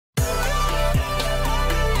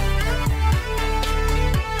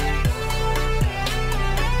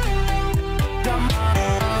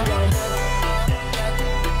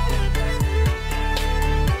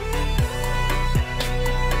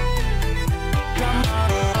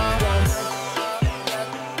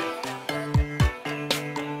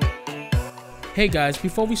Hey guys,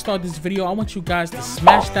 before we start this video, I want you guys to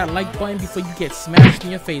smash that like button before you get smashed in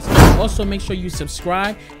your face. Also, make sure you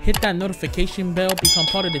subscribe, hit that notification bell, become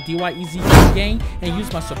part of the DYEZ gang, and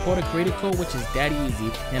use my supporter creator code, which is Daddy Easy.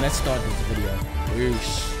 And let's start this video.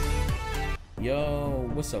 Whoosh. Yo,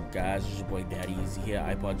 what's up guys? It's your boy Daddy Easy here,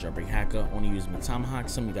 ipod jailbreak hacker. Only use my tomahawk.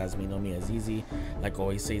 Some of you guys may know me as Easy. Like I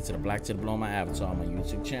always say, to the black to the blue, my avatar on my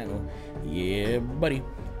YouTube channel. Yeah, buddy.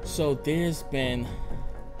 So there's been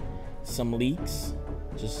some leaks,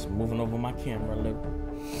 just moving over my camera a little.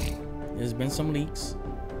 There's been some leaks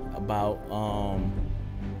about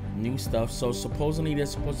new stuff. So supposedly there's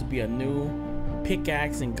supposed to be a new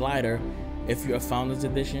pickaxe and glider if you're a Founders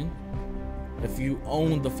Edition. If you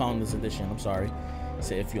own the Founders Edition, I'm sorry,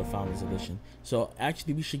 say if you're a Founders Edition. So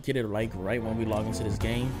actually we should get it like right when we log into this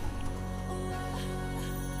game.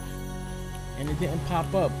 And it didn't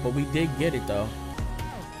pop up, but we did get it though.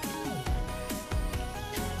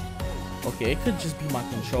 Okay, it could just be my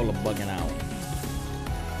controller bugging out.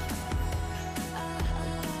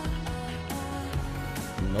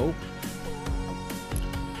 Nope.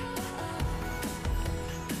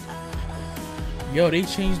 Yo, they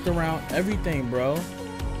changed around everything, bro.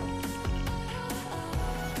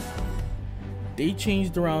 They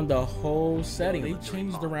changed around the whole setting. They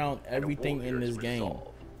changed around everything in this game.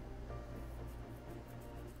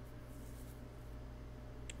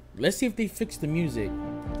 Let's see if they fix the music.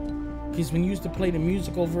 Because when you used to play the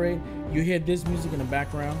music over it, you hear this music in the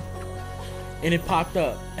background. And it popped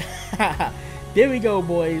up. There we go,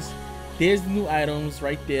 boys. There's the new items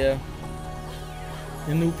right there.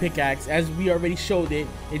 The new pickaxe. As we already showed it,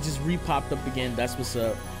 it just re-popped up again. That's what's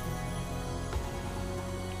up.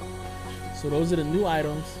 So those are the new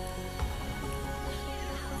items.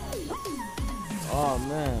 Oh,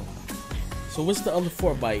 man. So what's the other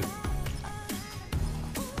 4-byte?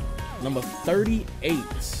 Number 38.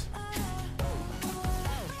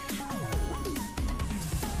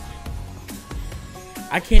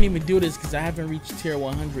 I can't even do this because I haven't reached tier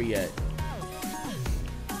 100 yet.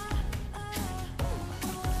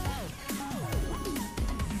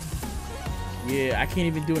 Yeah, I can't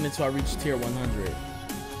even do it until I reach tier 100.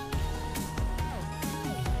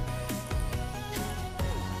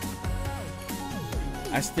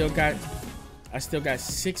 I still got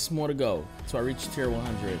 6 more to go till I reach tier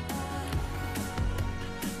 100.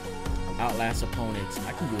 Outlast opponents.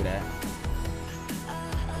 I can do that.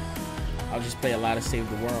 I'll just play a lot of Save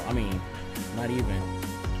the World. I mean, not even.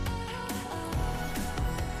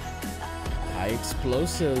 High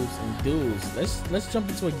explosives and duels. Let's jump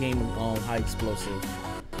into a game of high explosives.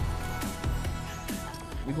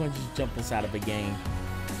 We're gonna just jump inside of a game,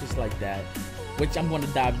 just like that. Which I'm gonna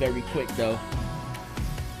die very quick though.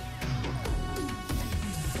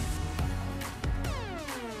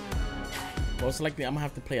 Most likely I'm gonna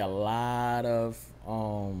have to play a lot of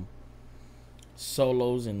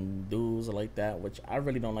solos and duels like that, which I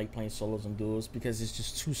really don't like playing solos and duels because it's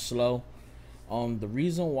just too slow. The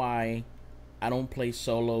reason why I don't play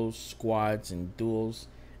solos, squads, and duels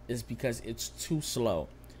is because it's too slow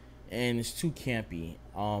and it's too campy.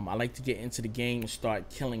 I like to get into the game and start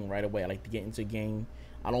killing right away. I like to get into a game.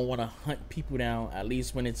 I don't want to hunt people down. At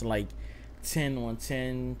least when it's like 10 on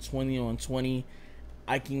 10, 20 on 20,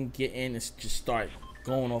 I can get in and just start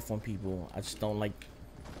going off on people. I just don't like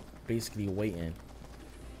basically waiting.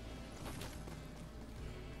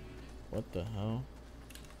 What the hell?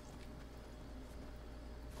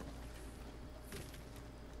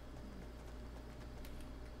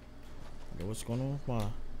 Yo, what's going on with my...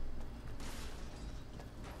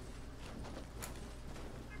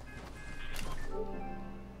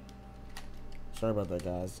 Sorry about that,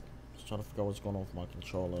 guys. Just trying to figure out what's going on with my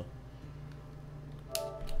controller.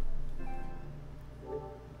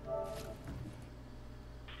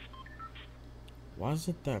 Why is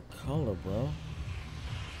it that color, bro?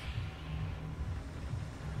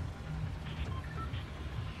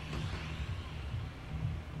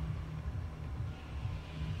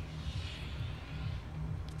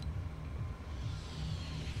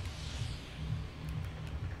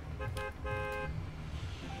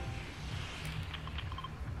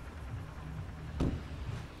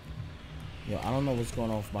 Yo, I don't know what's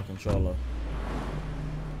going on with my controller.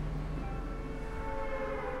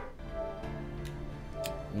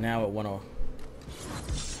 Now it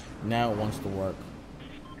wants to work.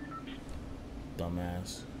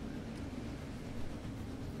 Dumbass.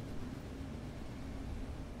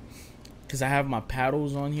 Cause I have my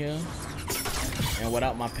paddles on here, and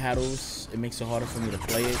without my paddles, it makes it harder for me to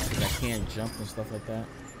play it because I can't jump and stuff like that.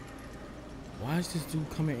 Why is this dude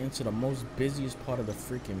coming into the most busiest part of the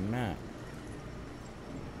freaking map?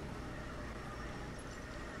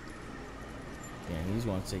 Damn, he's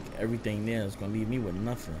gonna take everything there. It's gonna leave me with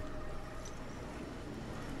nothing.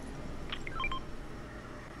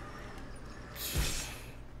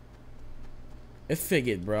 It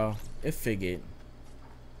figured, bro. It figured.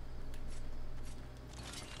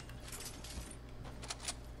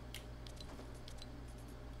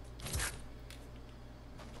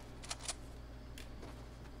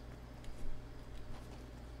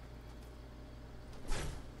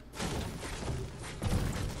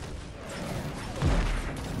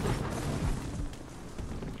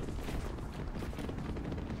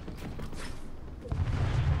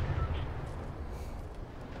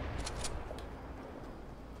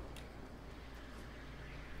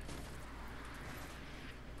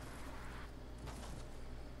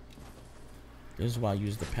 This is why I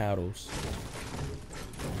use the paddles.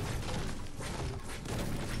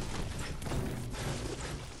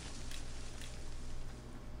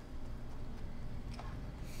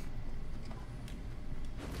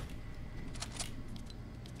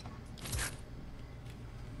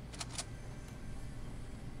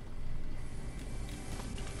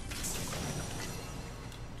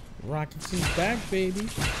 Rockets is back, baby.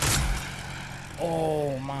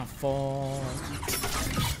 Oh, my fault.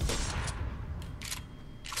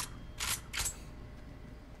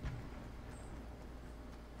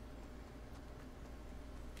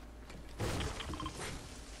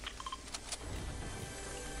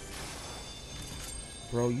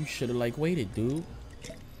 Bro, you should have like waited, dude.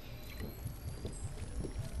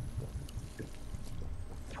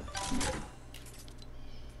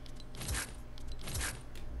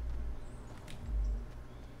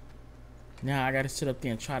 Now I gotta sit up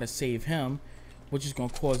there and try to save him, which is gonna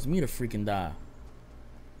cause me to freaking die.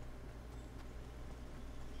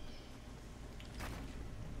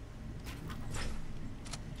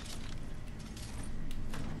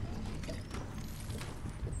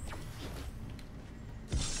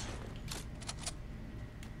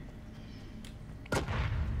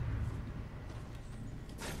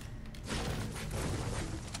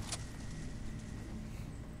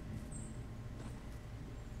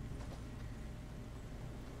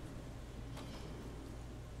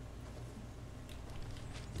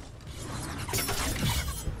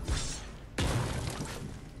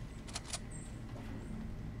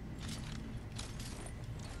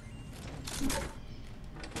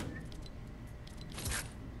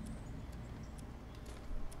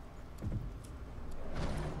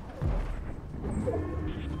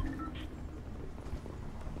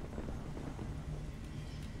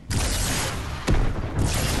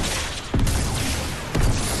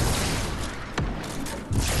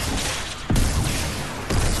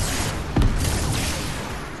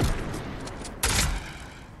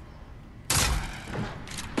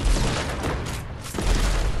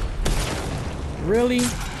 Really?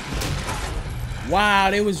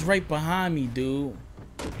 Wow, they was right behind me, dude.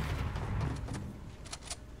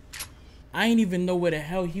 I ain't even know where the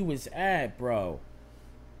hell he was at, bro.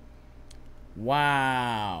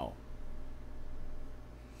 Wow.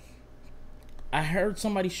 I heard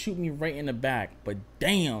somebody shoot me right in the back, but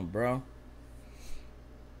damn, bro.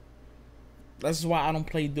 That's why I don't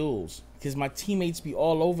play duels, because my teammates be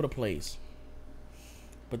all over the place.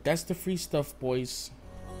 But that's the free stuff, boys.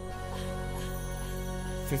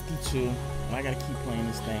 52. I gotta keep playing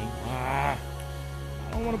this thing. I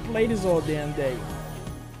don't want to play this all damn day,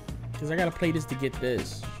 because I gotta play this to get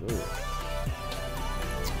this. Sure.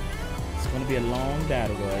 It's gonna be a long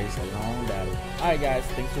battle, guys. A long battle. Alright, guys.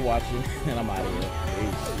 Thanks for watching, and I'm out of here.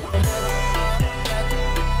 Peace.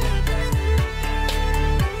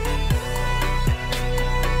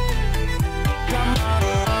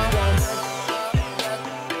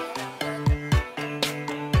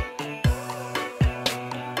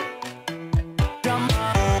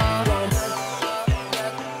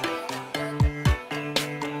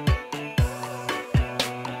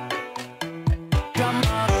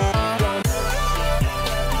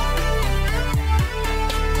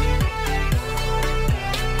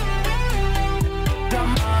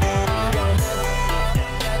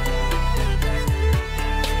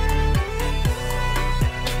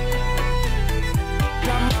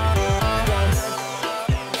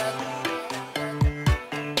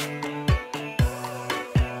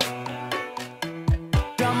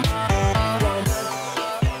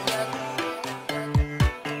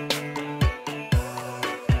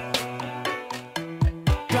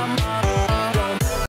 Come on.